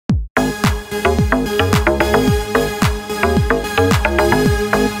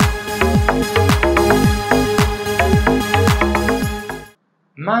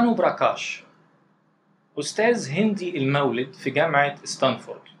مانو براكاش، أستاذ هندي المولد في جامعة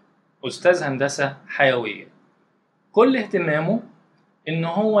ستانفورد، أستاذ هندسة حيوية. كل اهتمامه إن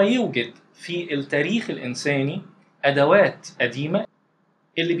هو يوجد في التاريخ الإنساني أدوات قديمة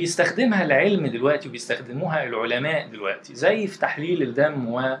اللي بيستخدمها العلم دلوقتي وبيستخدموها العلماء دلوقتي، زي في تحليل الدم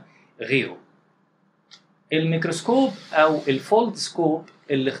وغيره. الميكروسكوب أو الفولدسكوب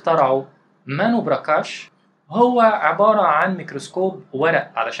اللي اخترعه مانو براكاش هو عبارة عن ميكروسكوب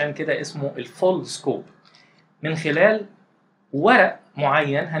ورق، علشان كده اسمه الفولدسكوب. من خلال ورق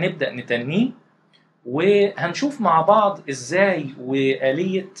معين هنبدأ نتنيه، وهنشوف مع بعض ازاي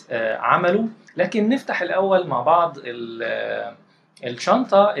وآلية عمله. لكن نفتح الأول مع بعض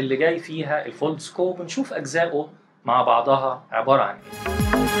الشنطة اللي جاي فيها الفولدسكوب ونشوف أجزائه مع بعضها عبارة عن ايه.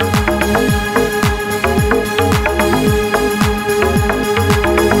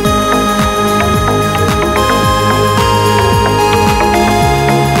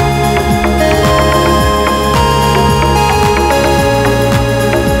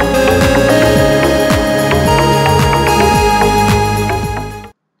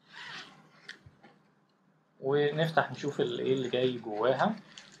 ونفتح نشوف ايه اللي جاي جواها.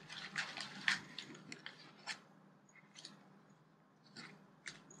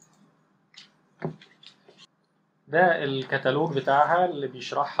 ده الكتالوج بتاعها اللي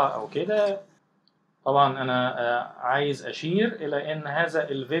بيشرحها او كده. طبعا انا عايز اشير الى ان هذا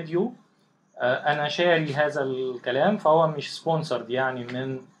الفيديو انا شاري هذا الكلام، فهو مش سبونسرد يعني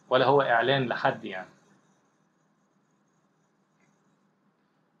من ولا هو اعلان لحد يعني.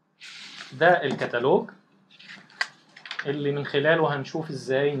 ده الكتالوج اللي من خلاله هنشوف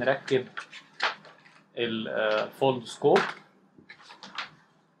ازاي نركب الفولدسكوب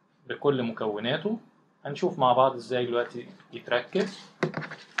بكل مكوناته. هنشوف مع بعض ازاي دلوقتي يتركب.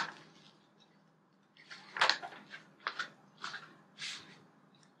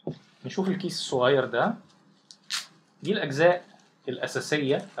 نشوف الكيس الصغير ده. دي الأجزاء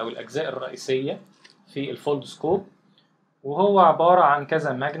الأساسية أو الأجزاء الرئيسية في الفولدسكوب، وهو عبارة عن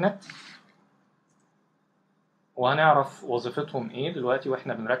كذا ماجنت، وهنعرف وظيفتهم ايه دلوقتي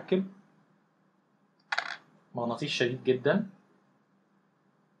واحنا بنركب. مغناطيس شديد جدا.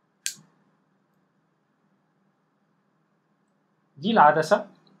 دي العدسة،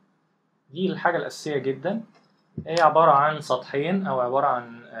 دي الحاجة الأساسية جدا. هي عبارة عن سطحين أو عبارة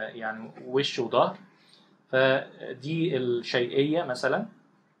عن يعني وش وظهر. فدي الشيئية مثلا،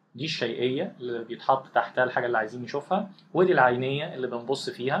 دي الشيئية اللي بيتحط تحتها الحاجة اللي عايزين نشوفها، ودي العينية اللي بنبص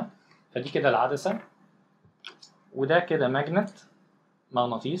فيها. فدي كده العدسة، وده كده ماجنت،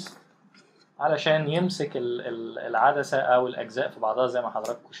 مغناطيس، علشان يمسك العدسة أو الأجزاء في بعضها زي ما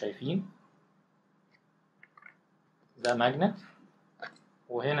حضراتكم شايفين. ده ماجنت،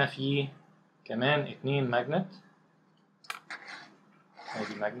 وهنا في كمان 2 ماجنت.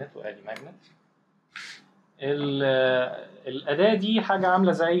 ادي ماجنت وادي ماجنت. الأداة دي حاجة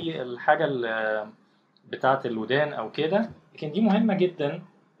عاملة زي الحاجة بتاعة الودان أو كده، لكن دي مهمة جدا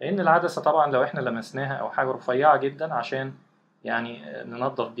لأن العدسة طبعا لو احنا لمسناها أو حاجة رفيعة جدا عشان يعني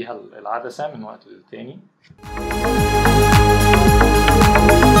ننظف بيها العدسة من وقت للتاني.